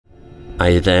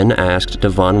I then asked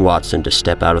Devon Watson to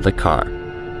step out of the car.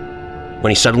 When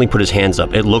he suddenly put his hands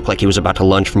up, it looked like he was about to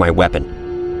lunge for my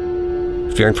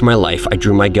weapon. Fearing for my life, I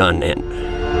drew my gun and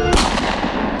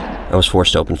I was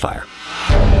forced to open fire.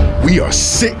 We are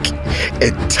sick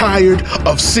and tired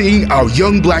of seeing our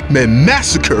young black men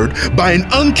massacred by an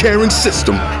uncaring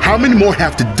system. How many more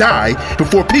have to die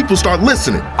before people start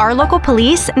listening? Our local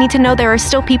police need to know there are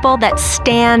still people that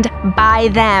stand by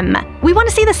them. We want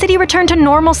to see the city return to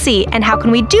normalcy, and how can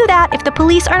we do that if the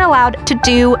police aren't allowed to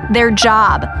do their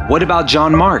job? What about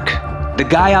John Mark? The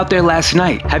guy out there last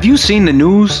night. Have you seen the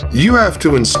news? You have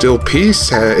to instill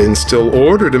peace, instill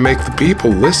order to make the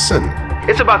people listen.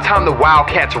 It's about time the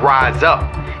Wildcats rise up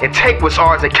and take what's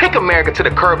ours and kick America to the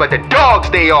curb like the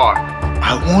dogs they are.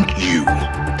 I want you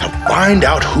to find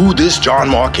out who this John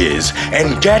Mark is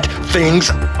and get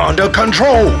things under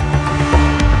control.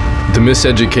 The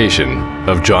Miseducation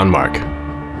of John Mark.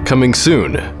 Coming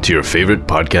soon to your favorite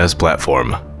podcast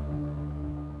platform.